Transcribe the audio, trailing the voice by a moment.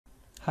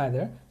Hi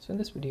there. So in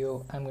this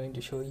video I'm going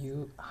to show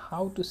you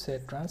how to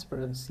set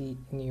transparency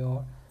in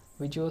your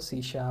Visual C#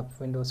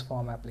 Windows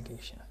Form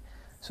application.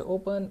 So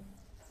open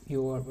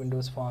your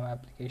Windows Form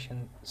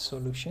application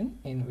solution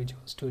in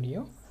Visual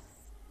Studio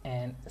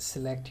and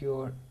select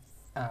your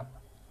app,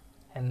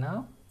 and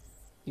now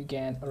you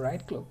can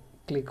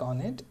click on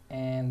it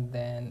and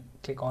then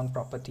click on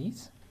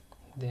properties,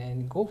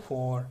 then go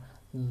for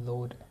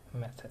load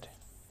method.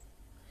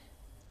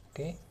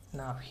 Okay,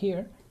 now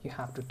here you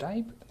have to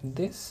type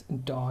this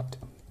dot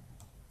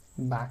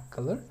back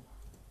color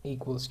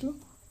equals to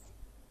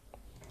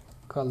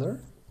color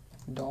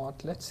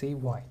dot, let's say,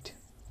 white.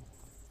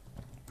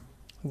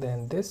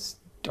 Then this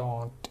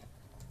dot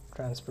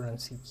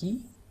transparency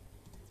key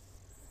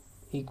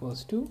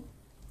equals to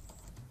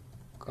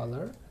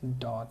color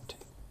dot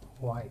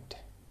white.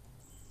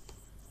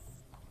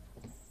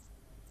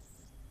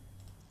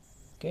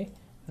 Okay,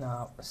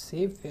 now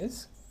save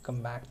this,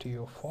 come back to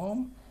your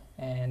form,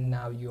 and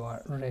now you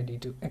are ready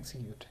to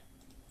execute.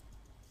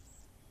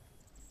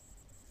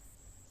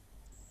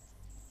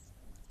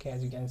 Okay,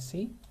 as you can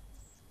see,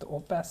 the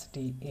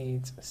opacity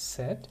is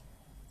set.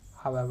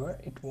 However,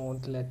 it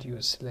won't let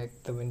you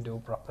select the window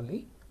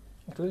properly.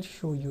 It will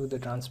show you the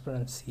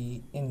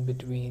transparency in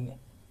between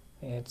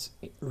its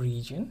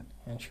region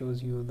and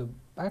shows you the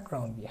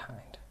background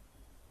behind.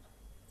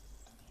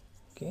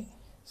 Okay,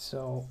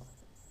 so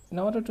in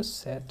order to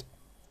set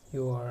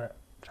your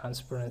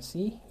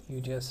transparency, you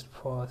just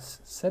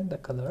first set the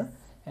color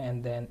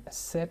and then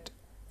set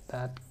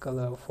that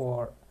color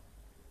for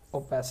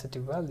opacity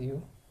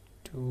value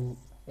to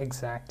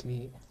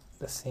exactly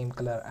the same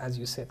color as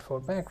you set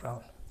for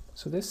background.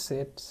 So this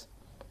sets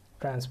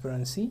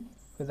transparency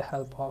with the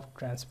help of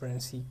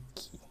transparency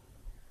key.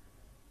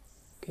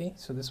 Okay,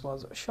 so this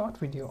was a short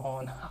video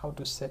on how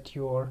to set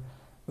your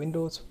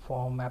Windows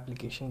Form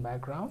application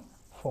background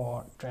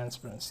for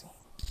transparency.